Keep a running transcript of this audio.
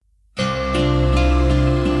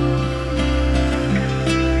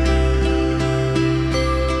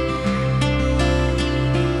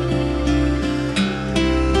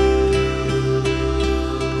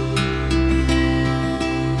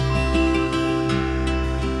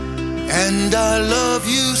and I love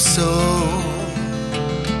you so.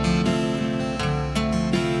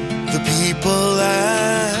 The people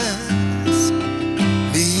ask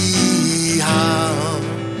me how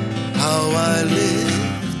I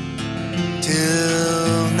lived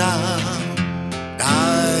till now.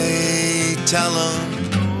 I tell them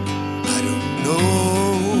I don't know.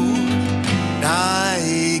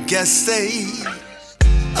 I guess they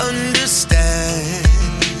understand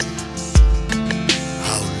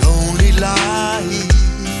how lonely life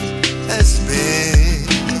has been.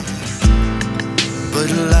 But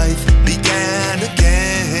life began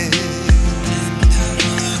again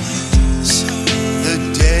the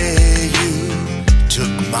day you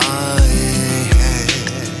took my hand.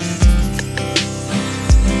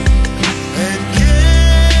 And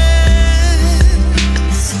yes,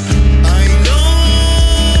 I know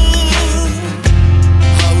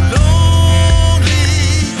how lonely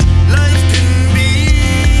life can be.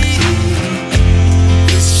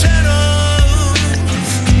 The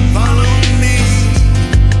shadows follow me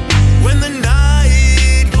when the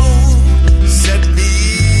night won't set me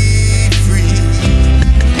free.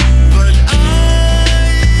 But I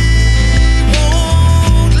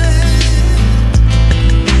won't let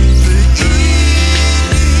the evening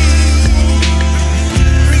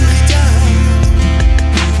bring me down.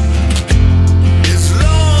 As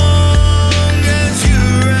long as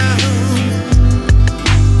you're around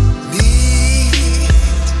me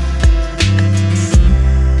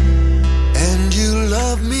and you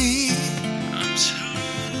love me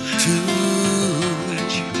too.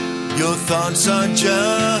 Your thoughts are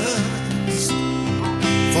just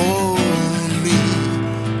for me.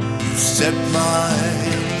 You set my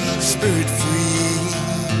spirit free.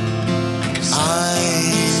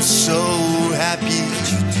 I'm so happy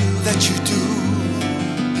that you do.